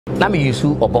na me use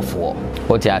obofour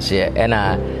what you share and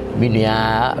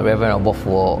minia Reverend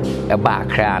obofour eba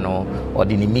akra no or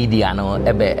the media no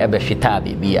ebe hweta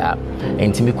bibia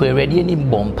enti me ko ready ni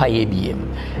bompa ye biem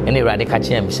ene rade ka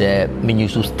chem say me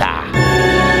use star.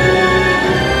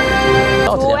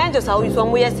 So angels how you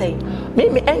so say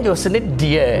me angels need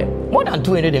dear more than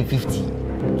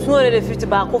 250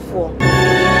 back for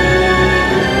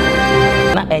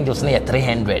na angels near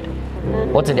 300.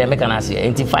 What did they make an answer?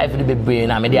 85 the baby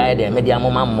na media there media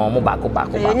mama back.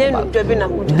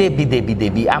 They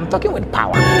be I'm talking with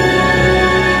power.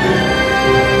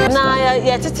 Na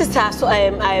ya tete so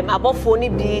obofour ni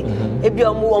bi ebi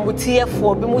omu tie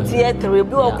 4 bi mu tie 3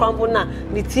 bi o krampo na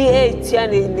ni tie 8 tia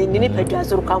ni pedwa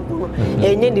so krampo no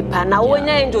enye nipa na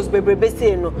wonya angels bebrebe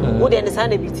sei no wo de ne sa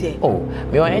na bi tie oh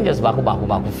me angels back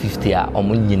 50 a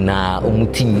omu nyina omu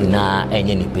ti nyina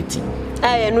enye ni peti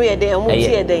no ye de omu ti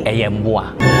ye de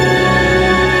mboa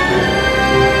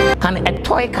can a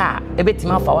toy car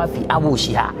ebetima fa wa fi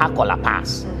aboshi ha akola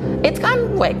pass it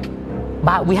can work.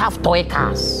 But we have toy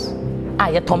cars.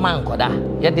 Ye toman koda.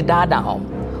 Ye di dada home.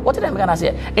 What did I gonna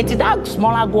say? It's that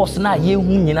smaller ghosts na ye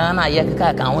nyina na ye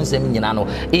kaka kan won sem nyina no.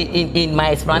 In my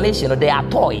explanation, they are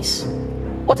toys.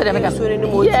 What did I make?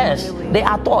 Yes, they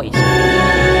are toys.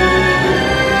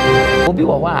 Obi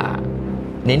wa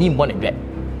neni mbone dwe.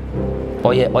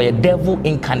 Oye devil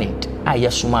incarnate. Aye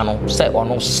sumano say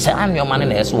ono san your man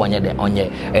na eso wanye de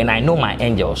onye. And I know my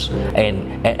angels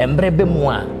and embrebe mu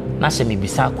a na se me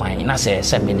bisa kwan na se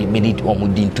me need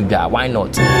omudin to ga why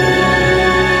not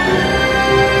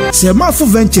se Mafo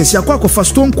Ventures yakwa for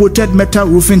stone coated metal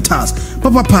roofing tiles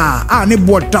papa ne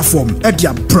board platform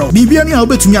edia pro bibia ni a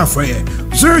obetumi afre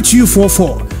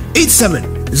 0244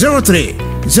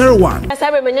 870301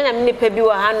 sabe menya me nipa bi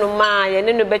wa hanu ma ye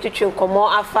ne no betwetwe nkomo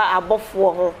afa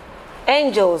abofour ho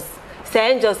angels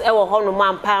say angels e wo ho no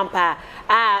ma mpampa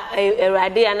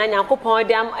erade ananyakopon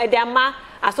de ama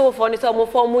aso for ni so mo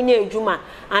for mo nya ejuma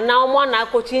ana omo na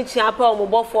akochinchi apa omo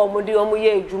bofo omo di omo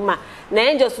ye ejuma na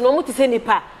angels no mo ti se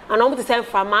nipa ana omo ti se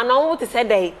frama ana omo ti se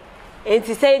dai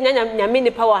enti se nyame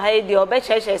nipa wa ha di obe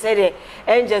cheshe se de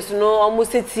angels no omo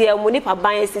sitie omo nipa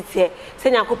ban sitie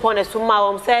se nyakopon ne so ma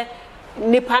om se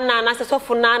nipa na se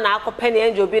sofo na akopɛ ne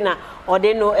angel bi na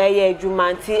ode no eye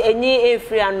ejuma nti enyi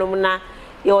efri anom na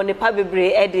ye onipa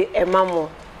bebre e de emamo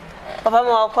papa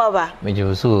mo akoba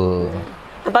mejusu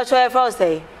But you have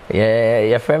say? Yeah,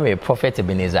 your friend Prophet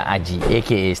Ebenezer Aji,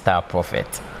 aka Star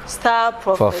Prophet. Star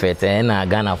Prophet. And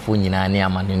Ghana Funina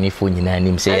Niaman Funina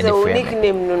name say the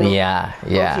nickname no. Yeah,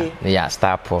 okay. Yeah,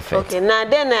 Star Prophet. Okay, now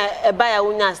then a buyer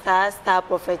unya Star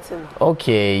Prophet.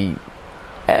 Okay.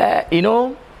 You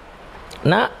know,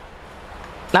 na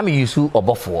me use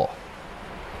obofour.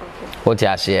 What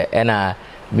you say and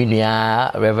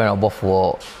minia Reverend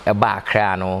obofour eba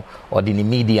akra no or the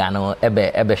media no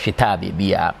ebe hweta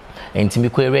bibia enti me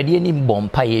ko ready ni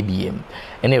bompa ye biem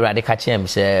ene rade ka chem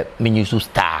say me use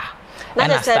star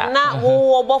na say na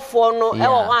wo obofour no e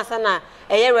wo ho asa na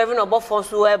eye Reverend obofour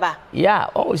so eba yeah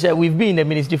oh say we've been in the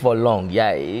ministry for long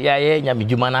yeah nyame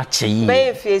djuma na che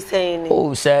be Efie saying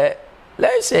oh say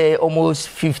let's say almost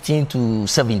 15 to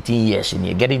 17 years in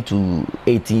here, getting to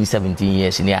 18, 17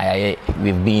 years in here,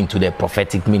 we've been to the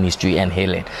prophetic ministry and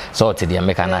healing. So to the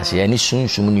American any soon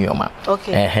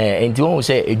okay. And you want to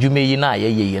say you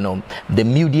know the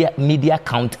media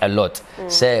count a lot.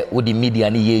 Say with the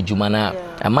media ni jumana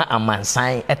ama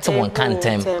amansan at one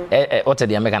cantem what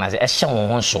the American say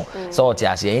so what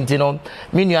you say you know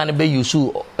me nu be use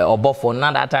obofour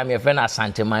na that time your friend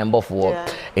asante man obofour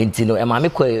you know e ma me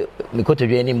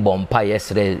to any bompa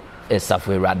yesterday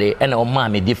Safwe Rade and o ma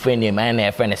me different name and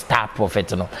a friend Star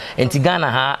Prophet no enti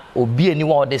Ghana ha obi ani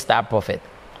wa the Star Prophet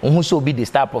who so be the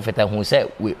Star Prophet and who say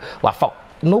we wa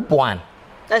no one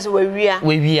that's where we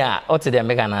are what the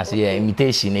American say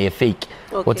imitation a fake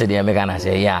what the American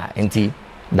say yeah enti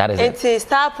that is enti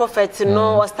Star Prophet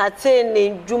no was starting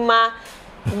in Juma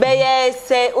Beye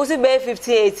say usi be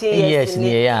 15 18 years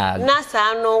yeah na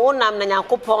sa no wonam na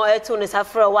Yakopon etu ne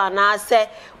safra wa na say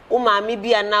umami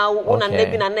bia na una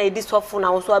nebi na edi sofo na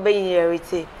wo so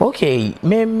abayinrete okay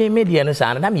me dia no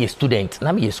sa na me student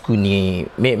na me school ni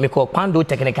me call Kwando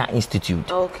Technical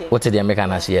Institute okay what the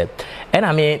American say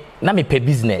and na me pe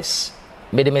business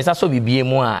me de me sa so bibie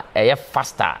mu a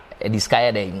faster this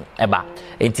guy then eba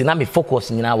enti na me focus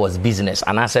nyina was business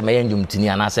and I say me ndumtini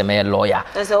and I say me lawyer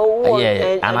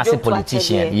and I say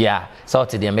politician so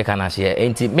to the American share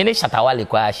enti me ne shatawale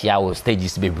kwa share o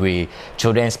stages bebre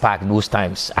children's park those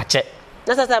times a check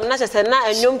na say na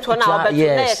enyom to na obeto na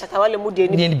ye shatawale mu de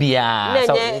ni bia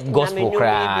so gospel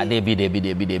cry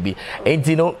debi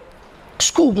enti no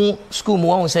school mu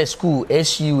won say school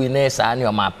SU in esa ne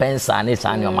o ma pensa ne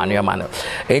sa ne o ma no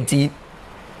enti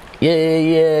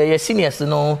yeah seniors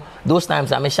no those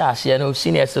times I'm sure you know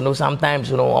seniors no sometimes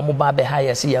you know omo ba be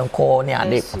higher see en call ne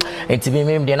ade enti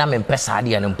me de na me pesa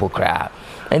de en pokra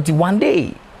enti one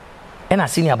day and a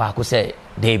senior ba ko say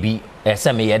there be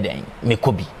say me yeden me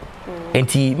kobi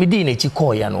enti me di na chi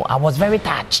call ya no I was very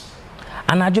touched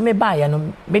and ajo me ba ya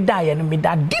no me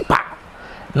da deeper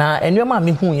na enwema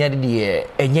me hu ye de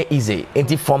enye easy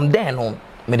enti from then on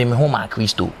me de me home a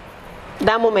Christo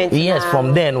that moment yes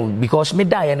from then because me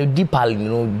die no deeper you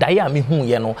know die me hu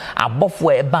ye no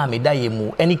abofour e ba me die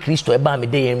mu any Christo e ba me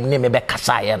die ne me be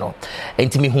kasa ye no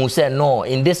enti me hu say no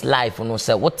in this life no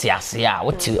say what ase a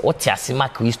what ase ma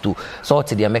Christo so what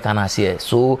the make na say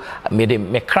so me de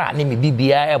me kra ne me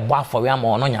bibia e bo afori am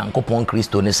ono Nyankopon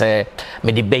Christo ne say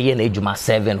me de be ye na ejuma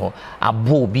 7 ho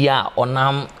abo bia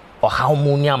onam or how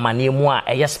many manemu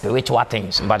a spiritual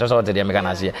things but just what the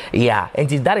American say yeah and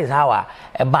that is how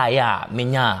I buy ya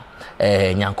menya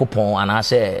Nyankopon and I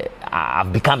say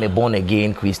I've become a born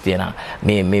again Christian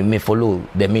me follow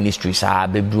the ministries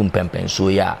be broom pempen so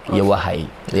yeah you were high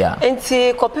yeah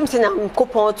enti kopim se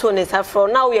Nyankopon to ne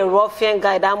safro now you ruffian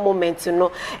guy that moment you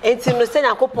know enti no say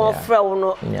Nyankopon fra wo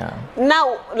no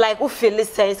now like who feel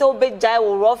say so be jai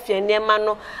wo ruffian nema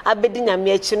no abedi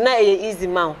nyame achi na easy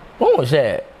man who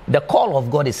say the call of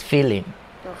God is feeling.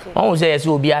 Okay. One say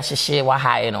so be a wa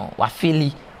high no wa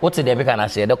feeling. What the American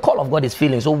say? The call of God is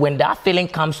feeling. So when that feeling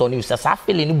comes on you, say that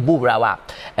feeling you bura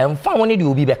and found when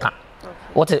you be beka.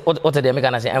 What the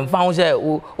American say? And found say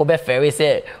obe ferry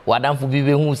say wadam fu be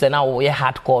who say now we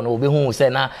hardcore no be who say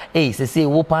na eh say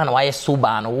wo pa na why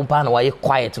sober no wo pa na why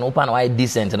quiet no wo pa na why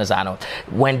decent no say no.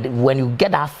 When you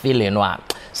get that feeling no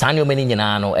sanyo many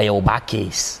nyina no e your back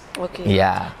case. Okay.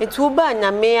 Yeah. Into ba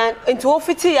nyame into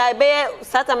ofiti ya be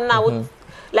satam na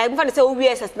like me fan say we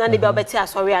SS na be obeti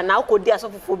asori na akodi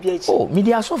asofofo bi echi. Oh, me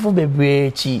di asofo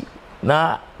bebre echi.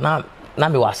 Na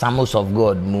me was Amos of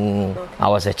God mu. I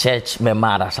was a church member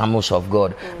at Amos of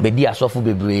God. Be di asofo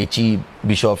bebre echi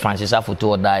Bishop Francis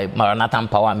Afuto die Maranatha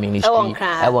Power Ministry.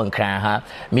 I won cry ha.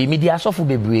 Me di asofo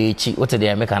bebre echi. What the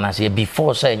American say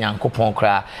before say Nyankopon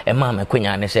kra e ma me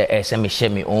kwanya ne say me share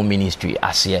me own ministry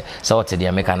ase. So what the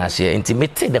American say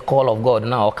intimate the call of God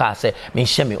now okay say me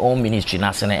share me own ministry na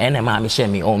say na ma me share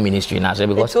me own ministry na say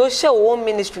because so share own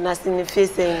ministry na say me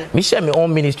face me share me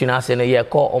own ministry na say yeah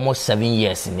call almost 7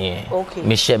 years in here. Okay.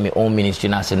 Me share me own ministry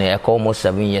na say I call almost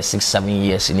 7 years 6-7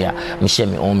 years in here. Me share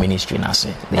me own ministry na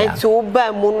say. And to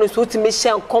ba mo no so ti me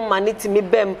share come maniti me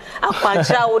bem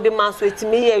akwantra wo de man so ti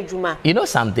me ye adwuma. You know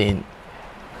something?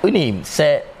 Unim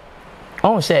say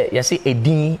on say you see a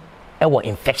din e wo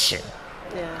infection.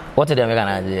 Yeah. What the American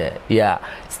idea? Yeah.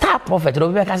 Star prophet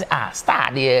do be say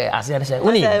star there as you say.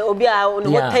 Unim obi a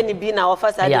no tani bi na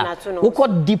offer side na to no. We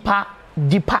got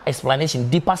deeper explanation,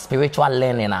 deeper spiritual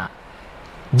learning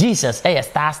Jesus is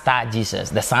star Jesus,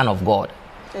 the Son of God.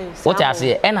 What I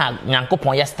say, and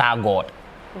Nyankopon ye star God.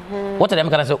 What them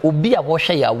can say, obi a wo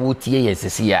hwe ya wo tie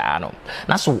yesisi ya no.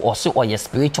 Na so also or your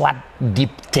spiritual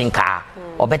deep thinker.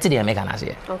 Or better the American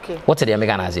say. Okay. What the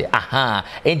American say? Aha.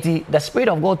 And the Spirit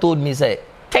of God told me say,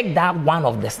 take that one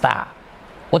of the star.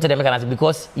 What the American say?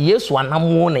 Because yes one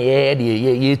namu na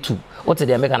ye too. What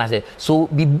the American say? So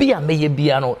be a may be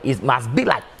no, it must be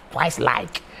like twice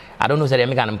like. I don't know say the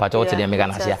American part what the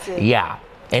American say. Yeah.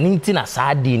 Anything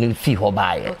aside in fee ho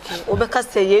buy. Okay. Obeka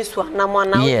say Yesu anamu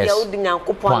na ya odi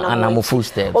Nyankopon anamu full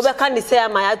steps. Obeka ni say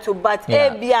amaya to but e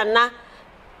bia na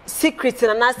secret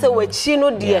na say wachi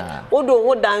no de odo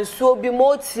ho danso bi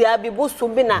motia bi boso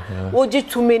bi na woji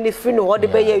tumi ni free no de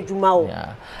be ya adwuma o.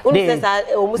 Unu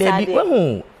say o musa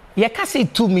de. Ye ka say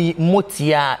tumi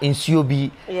motia nsuo bi.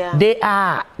 They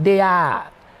are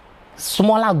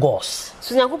smaller gods.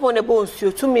 So Nyankopon ne bo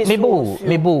nsuo tumi nsuo.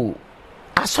 Mebo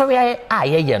sorry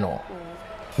ye no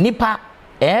nipa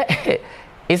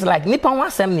it's like nipa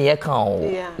wasem ne ye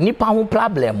kan nipa ho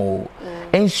problem o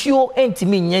ensure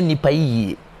entimi nya nipa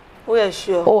yi we are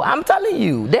sure oh I'm telling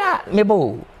you there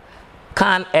mebo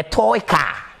can a toy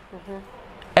car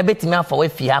ebetimi afa we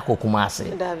fi akokuma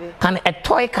ase can a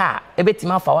toy car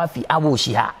ebetimi afa wa fi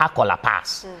awoshi ha akola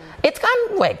pass it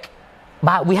can work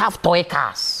but we have toy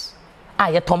cars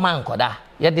ye toman koda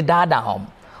ye de dada home.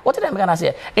 What did I gonna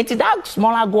say? It's that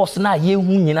smaller ghosts na ye hu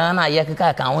nyina na ye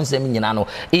kaka ka won sem nyina no.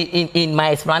 In my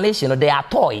explanation, they are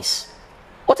toys.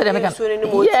 What did I make?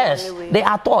 Yes, they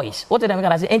are toys. What did I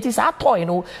gonna say? And it's a toy, you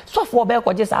know. So for be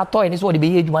ko just a toy, this what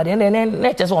be adwuma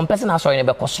then just one person sorry ne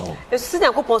be koso. You see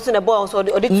Nyankopon so the boy so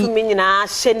the two me nyina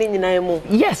hye ne nyina mu.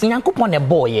 Yes, Nyankopon ne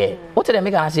boy ye. What did I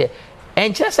make gonna say?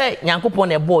 And just say Nyankopon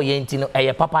ne boy ye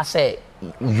ntino papa say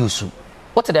yusu.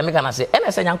 What did the American say? And I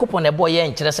say Yankupon a boy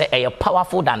and say a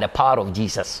powerful than the power of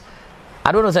Jesus.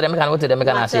 I don't know say the American what the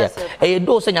American say. A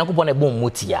do say Yankupon a boom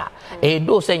mutia. A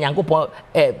do say Yankupon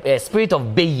a spirit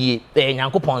of Bay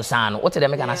Yankupon san. What did the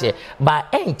American say?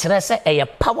 But say a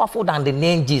powerful than the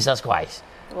name Jesus Christ.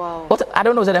 Wow. What I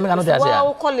don't know that American what they say.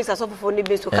 Wow, colleagues are so for the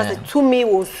base because to me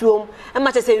was so and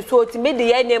much say so to me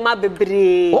the name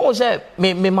bebre. What say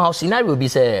me my scenario be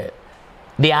say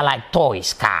they are like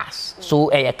toys, cars. So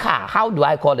a car, how do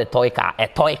I call a toy car? A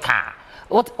toy car.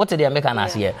 What did the American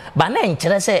say? But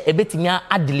then say a bit me a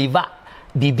deliver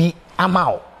BB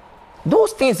amount.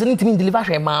 Those things need to be delivered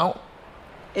amount.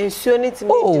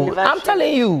 Oh, I'm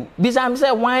telling you, because I'm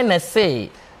saying why not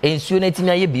say insurance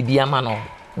me BB amount.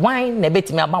 Why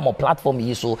nebet me about my platform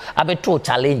yi so abetro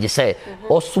challenge say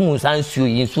osumu sansuo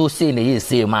yi so say na ye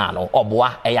say man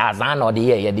oboa e ya azan na ode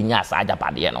ye de nya asa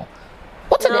ajapade no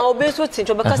what na obe so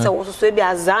tincho because say wo so be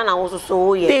azan na wo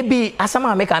so ye they be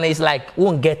asama mechanic is like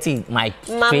won't get it my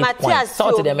point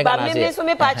so to the mechanic but me so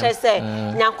me pa che say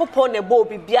nyankopon na bo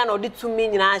bibia na ode tumi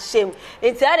nyina ahyem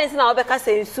enti ade na obe ka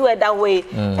say nsuo that way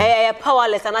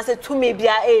powerless and I say tumi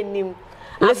bia enim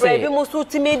Abraham musu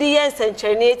timidi yen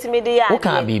century timidi ya.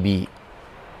 Oka bibi.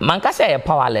 Man ka say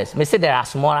powerless. Me say there are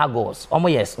smaller goals. Omo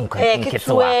yes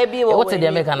nketewa. What the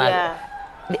American na?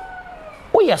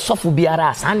 O ye sofu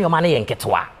biara san yo man ye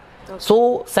nketewa.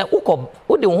 So say uko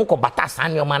de wo ko bata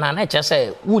san yo man na che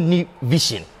say woni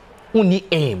vision, woni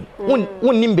aim,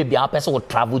 woni mbebi a person will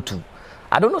travel to.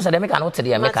 I don't know say the American what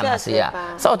the American na say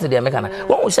ya. So what the American.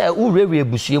 When say wo rewe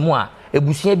ebusue mu a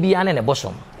ebusua bia na ne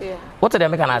bosom. What the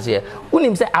American say?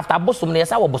 Unim say after bosom na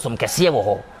yesa wo bosom kese wo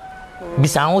ho.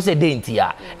 Bisa ho say dey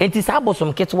ntia. Enti sa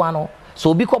bosom ketwa no. So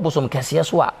obi ko bosom kese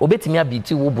so a obetimi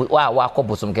abiti wo wa ko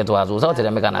bosom ketwa so. What the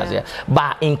American say?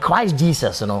 But in Christ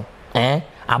Jesus no,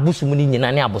 abosom ni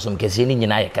nyina ne abosom kese ni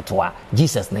nyina ye ketwa.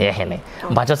 Jesus na ye hene.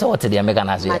 But just what the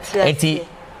American say? Enti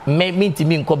me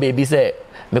ntimi nko baby say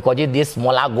because these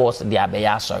smaller goals they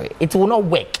are sorry. It will not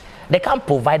work. They can't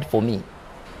provide for me.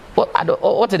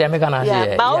 What did the American say?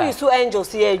 Yeah, but how you see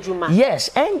angels here, Juma? Yes,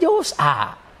 angels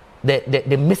are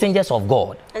the messengers of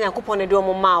God. And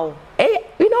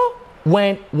You know,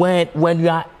 when you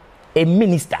are a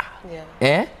minister,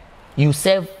 you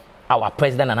serve our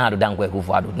president and how to done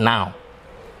now.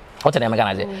 What did the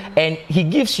American say? And he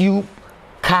gives you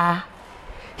car,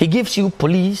 he gives you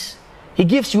police, he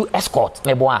gives you escort,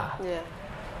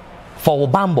 for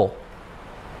Obambo.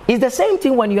 It's the same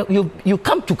thing when you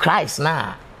come to Christ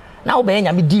now. Now be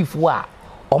nyame difo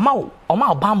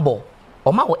oma bambo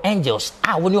oma angels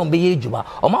woni on be yejuba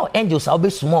oma angels be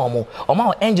small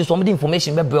oma angels the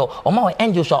information be bro oma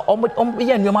angels be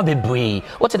nyoma bebre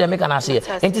what they make an say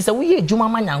enti say we ejuma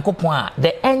ma nyankopon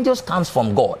the angels comes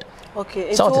from God.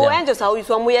 Okay, so angels how you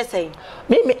so we say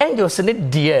me angels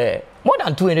need dear more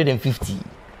than 250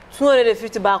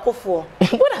 back for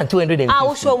more than 250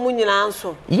 wo show mu nyina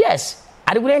anso. Yes,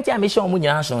 I wouldn't tell me show mu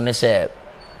nyina anso ne say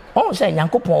on say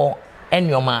Yankopon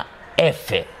enyoma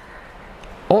efe.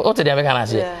 What the American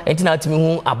say? Enti na timi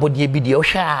hu abodie bi de o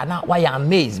hwa na why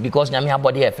amazed because nyame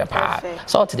abodie efe pa.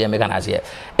 So what the American say?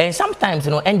 And sometimes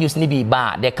you know angels ni be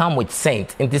bad. They come with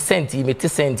saint. Enti saint you meet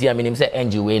saint here meaning say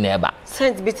angel we never.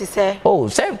 Saint be to say. Oh,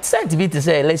 saint be to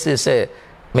say let's say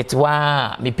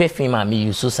metwa me perfume me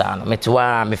use so no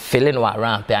metwa me feeling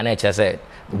around pe na say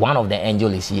one of the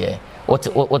angel is here. What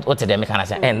the American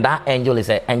say? And that angel is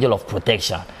an angel of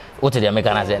protection. What the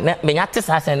American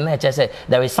say?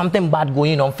 There is something bad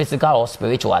going on, physical or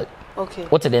spiritual. Okay.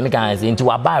 What the American say? Into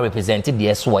a bar represented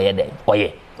the SY there. Oh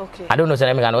yeah. Okay. I don't know the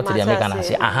American. What the American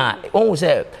say? Oh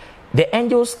say the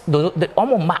angels the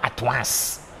almost at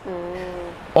once.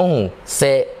 Oh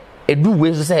say a do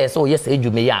way to say so yes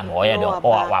you may yan or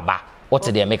waba. What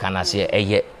the American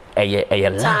say?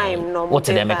 Time no. What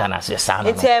the American say?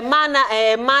 It's a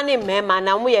man in man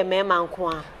and we a man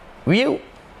kwa. Real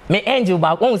me angel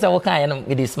ba won say what kind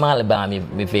with the smile about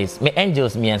me face. Me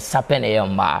angels me and serpent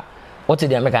ma. What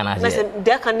the American say?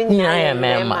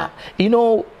 You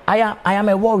know, I am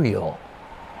a warrior.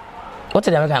 What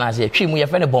the American say? Twi mu your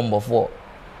friend obofour.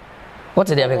 What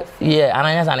the American? Yeah, and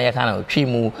I say kind of twi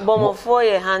mu obofour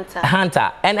ye hunter.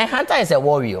 Hunter. And a hunter is a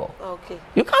warrior. Okay.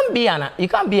 You can't be an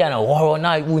warrior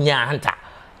now unya hunter.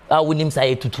 Wunim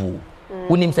say tutu.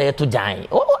 Wunim say to giant.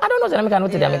 Oh, I don't know the American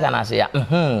what the American say.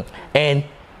 And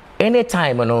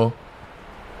anytime you know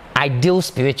ideal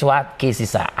spiritual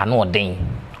cases are not done.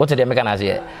 What the American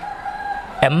say?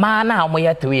 A man now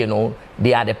we three, you know,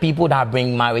 they are the people that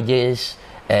bring marriages,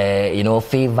 you know,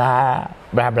 favor,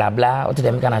 blah blah blah. What the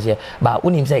American say? But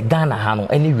when him say Ghana hano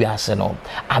anywhere say no,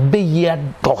 I be here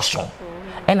dotion.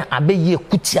 and abeye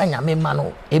kutia nyame ma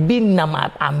no ebi nam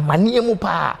amanie mu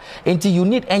pa until you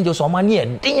need angels or money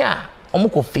dia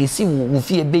omko face wo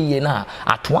fie beye na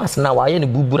at once na wa ye ne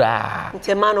bubura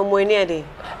nti ma no mo ni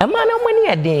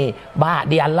ede but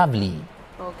they are lovely.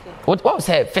 Okay. What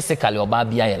say physically oba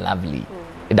bia are lovely.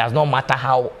 It does not matter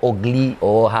how ugly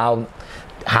or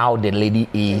how the lady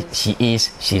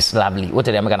is, she's lovely. What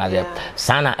the American say?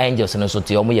 Sana angels no so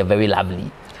te omo ye very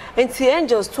lovely. And the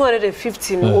angels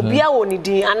 250 obia woni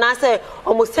din anase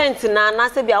omo sent na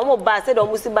anase bia omo ba say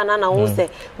omo si banana won say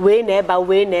we na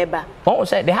eba. Oh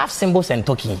say they have symbols and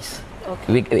tokens.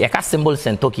 Okay. We have symbols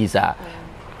and tokens are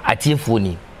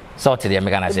atiefoni. So to the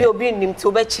American say. Obi nim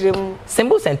to be kirem.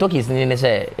 Symbols and tokens ni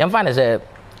say yamfa say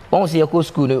on see go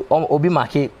school obi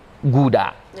market good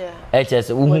ah. Yeah. HS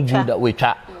who good we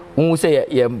twa. Who say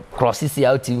ye crosses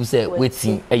out you say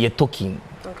waiting a token.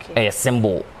 Okay. A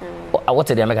symbol. What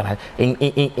the American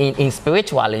in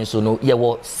spiritual and so no ye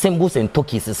were symbols and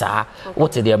tokens sa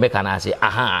what the American say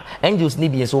aha angels ni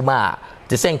bi so ma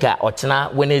te senka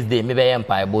ochina Wednesday me be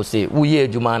empire bo say wo ye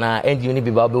adwuma na angel ni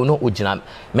bi ba no ogina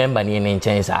member ni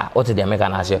nchen sa what the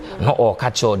American say no or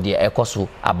catch all the ekoso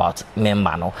about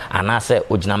member no and say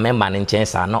ogina member ni nchen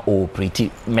sa na o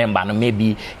pretty member no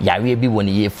maybe yare bi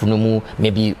woni ye funumu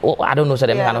maybe I don't know so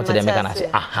the American to the American say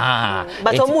aha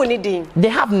but omo ni din they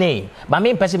have name but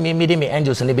me person me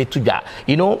angels ni be tudwa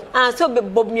you know so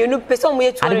bob me no person mo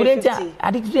ye 250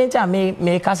 I didn't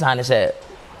me kasa ne say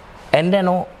and then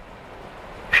no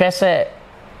hwese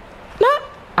na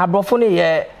abrofo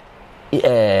ne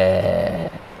ye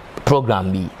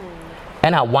program bi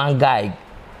and one guy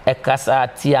ekasa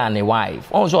tia ne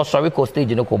wife on so sorry ko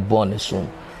stage no ko born soon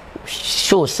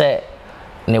show say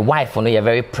ne wife no ye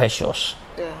very precious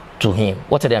to him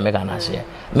what the American say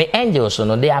me angels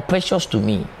no they are precious to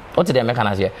me what the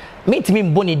American say me timi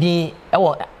mboni din e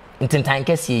wo ntentan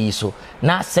kese yi so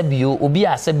na sabio obi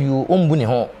a sabio ombu ne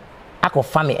ho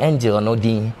akofa me angel no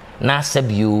din na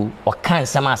sabio o kan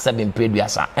sama sabin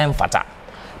preduasa emfata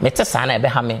mete sa na ebe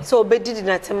ha me so obedidi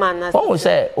na tema na o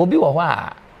say obi wo ho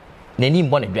a nani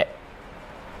mbɔ ne dwe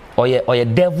oye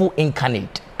devil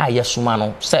incarnate a yesuma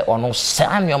no say ono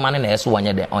sa nyoma na yeso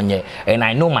wonye de onye and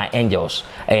I know my angels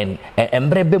and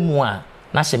embrebe mu a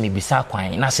na se me bisa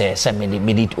kwan na se me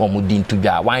medit omudin to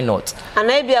dwa why not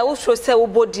ana bia wo so se wo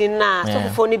bodin na so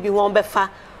fofo ni bi won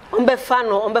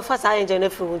befa sa angel na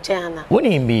firi nchen ana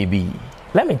woni baby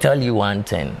let me tell you one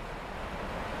thing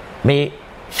me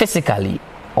physically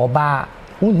oba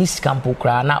uni skampo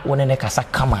kra na woni ne kasa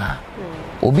kama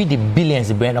obi the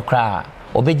billions brand kra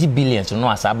obeji billions no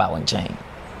asaba won chen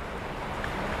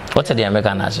what the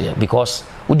American as here because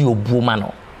udi obuo ma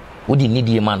no udi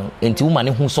nidie ma no enti woman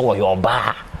hu so wo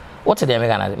yoba what the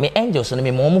American as me angels no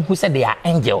me mom who said they are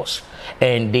angels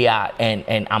and they are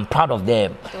and I'm proud of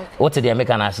them. Okay. What the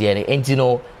American as here enti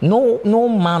no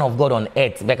man of God on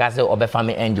earth because say obefa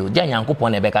me angel je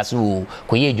nyankopon e beka so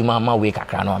koye adwuma ma we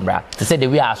kakra no ambra to say the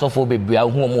we are so for bebria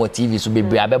hu mo TV so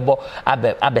bebria abebo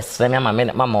abesreme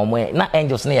mama omo na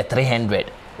angels na 300.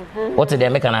 What the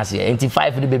American as here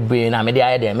 85 the baby na me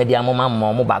dey there me dey amoma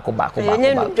mo back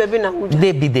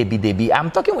they be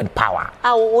I'm talking with power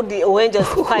the angels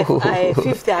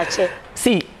 50 ache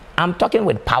see I'm talking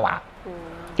with power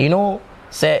you know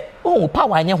say oh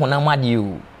power enye honam ade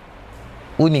o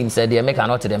unim say the American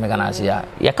not the American as here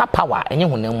ye ka power enye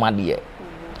honam ade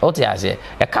what you say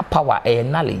ye ka power e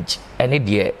knowledge ene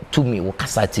de to me wo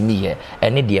kasa to me ye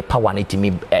ene de power ne to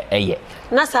me eye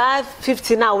na sa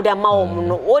 50 na wo de ma wo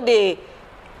no wo de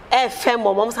FM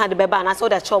mom san de beba na so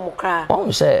de cho mo kra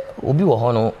won say obi wo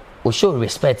ho no o show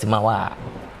respect ma wa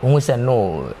won say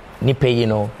no ni pay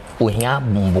no o hia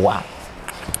bumboa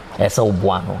esa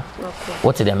oboa no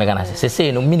what the American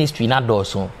say no ministry na do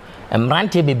so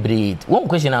emrante bebre one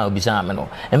question na obi san me no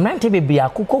emrante bebre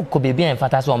akoko ko bebre en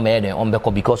fata so me den on be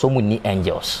ko because omu ni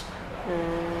angels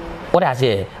what I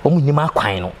say omu ni ma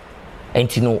kwan no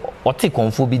enti no ote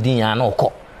konfo bi din ya na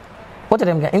okọ what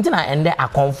them enti na ende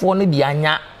akonfo no bi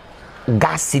anya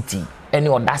gas city any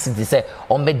audacity say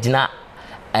on be dina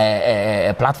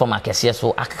platform akese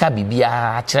so akaka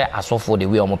bibia a kire asofo the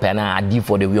way omope na adi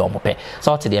for the way omope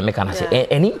so what the American say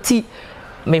enti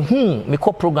me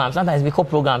call programs sometimes we call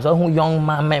programs who young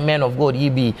men of God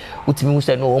be utimi who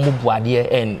say no omo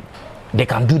buade and they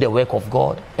can do the work of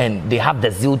God and they have the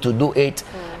zeal to do it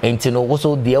and you know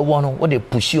also the one what they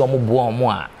push you omo bo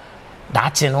a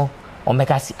that you know o make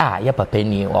us ya papa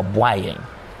ni or boy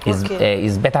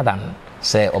is better than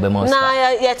say obemo na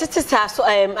ya tete so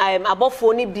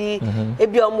abofo ni bi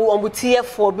ebi omutie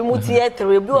 4 bi mutie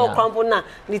 3 bi o krampo na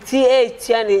ni tie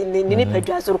 8 ya ni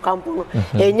padwa so krampo no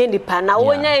enye nipa na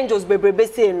wonya angels bebrebe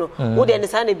sei no wo de ne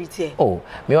sa na bitie oh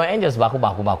me angels bako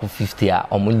 50 a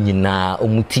omunyina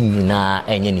omuti nyina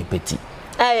enye nipeti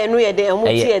no ye de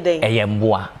omutie den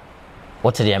eyemboa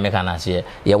what the American as ye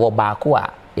wo baako a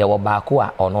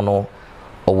ono no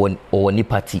owo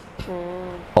nipati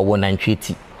owo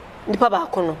nantweti nipa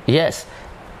baako no yes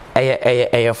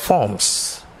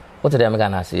forms what the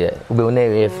American as ye ube una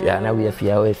efia na we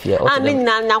efia ni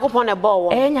na nyakopon na ball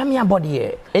wo nyame abode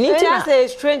ye anything na say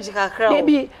strange kakra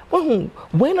baby wohu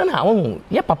bueno na wohu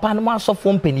ye papa no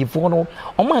asofo mpanifo no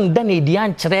o man da na edi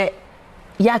ankere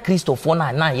ya Christopher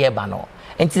na ye ba no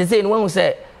enti say no wohu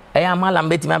say amala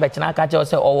mbetima abekina aka che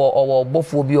say owo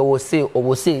obofour bi owo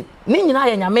say ni nyina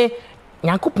ye nyame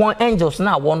nyakopon angels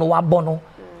na wo no wabo no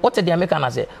what the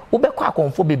American say wo be kwa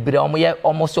konfo bebre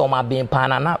omo se omo abin pa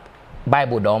na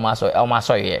Bible da omo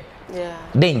so ye yeah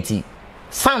denti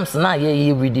Psalms na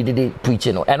ye read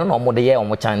preaching no eno no omo de ye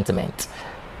omo chantment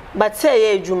but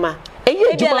say ye ejuma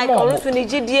like also ni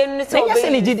gidie no say yes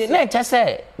ni gidie na che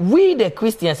say we the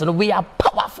Christians no we are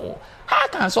powerful how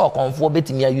can so konfo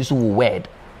betimi use word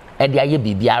e de aye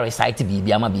bibia recite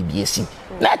bibia ma bibia si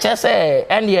na che say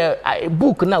and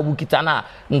book na wukita na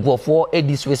ngofo e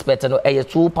disrespect no e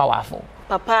too powerful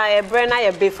papa e brena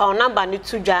ye be fa number ni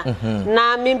tudwa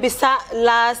na mimbisa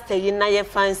last yi na ye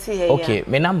fancy here okay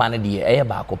me number na de e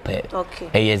ba ko pe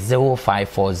okay e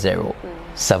 0540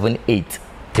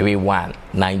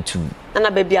 783192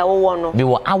 na baby awo no me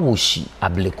wo awoshi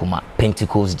ablekuma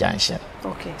Pentecost Junction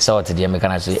okay so what the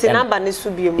American say the number ni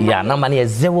so bi mu yeah number ni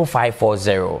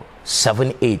 0540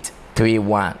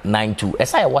 783192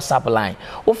 esa WhatsApp line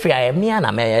ofia emia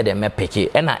na me de me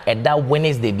peke na eda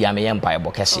Wednesday bia me empire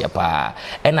bokese pa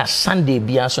na Sunday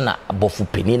bia so na abofu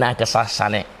peni na kasa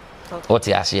sane what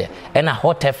you say na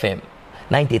Hot FM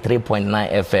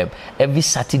 93.9 FM every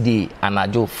Saturday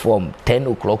anajo from 10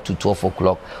 o'clock to 12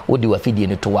 o'clock odi wa fidie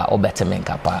ni to wa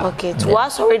obetemenka pa okay to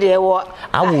was already e wo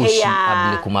awoshi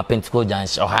ablekuma Pentecost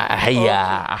Junction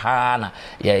aha na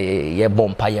ye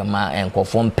bompa ye ma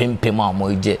enkofo mpempem a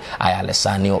mo je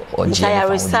ayalesane oje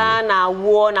ayalesane na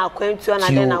wo na kwentu na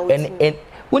de na wuti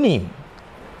uni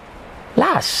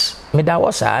last me da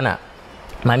was ana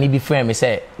mami bi friend me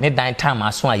say ne dan time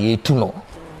aso aye tu no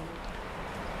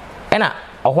ena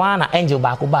ohwana angel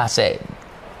baako ba say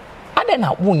ade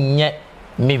na wonye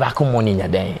miracle money nya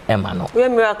den ema no we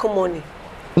miracle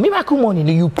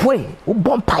money you pray wo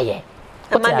bompaye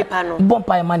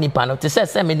money pano te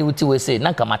say me wuti we say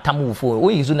na kama tamu phone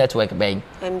we use network ben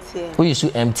MTN we use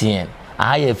MTN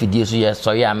ahaya video so ye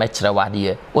so ya me kire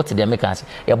wade what the make us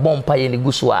ye bompaye ni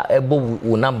guso a ebo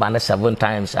wo number na 7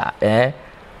 times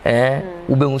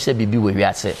ube se bibi we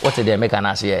wiase what the make an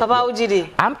as here papa ujide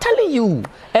I'm telling you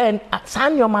and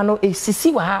san your mano e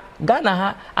sisi wa Ghana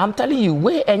ha I'm telling you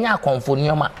we enya konfo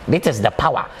nyoma this is the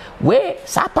power we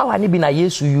sa power ni bi na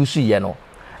Yesu use ye no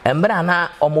embra na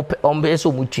ombe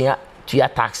so mutua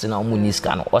tax na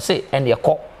omuniska no o say and ye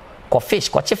ko fish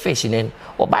fish nen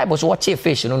o Bible so what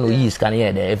fish no use can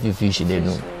here the every fish they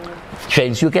no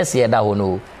you can see that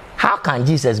no. How can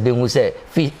Jesus be who say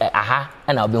fish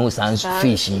and I'll be who sounds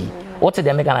fishy? What did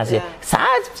they make an say?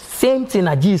 Same thing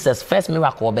as Jesus first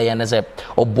miracle be and say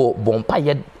obo bompa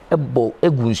ye ebo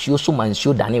egunsuo so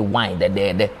mansuo dane wine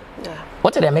the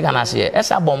what did they make an say?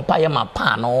 Esa bompa ye ma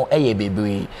pa no eye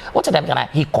bebre. What did they make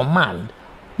he command?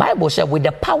 Bible said with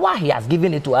the power he has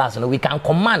given it to us, we can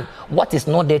command what is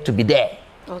not there to be there.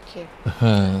 Okay.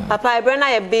 Papa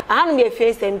Brena ye be anu me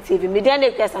Efie Nsem TV. Me dey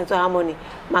na question to harmony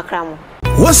makramo.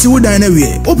 What's you dine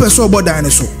away? Open so board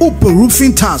dinosaur. Open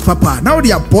roofing tiles, papa. Now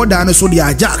they are board dinosaur, they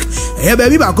are jack. Hey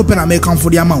baby, back open and make come for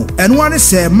the amount. And one is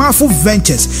say Marful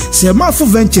Ventures. Say Marful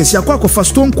Ventures, ya kwako for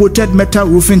stone coated metal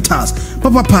roofing tiles.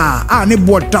 Papa, ne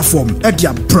board platform at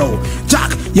your pro.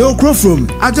 Jack, your crow from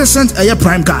adjacent a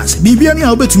prime cars. BB any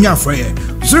Albert to me a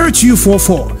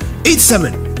 0244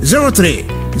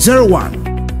 870301.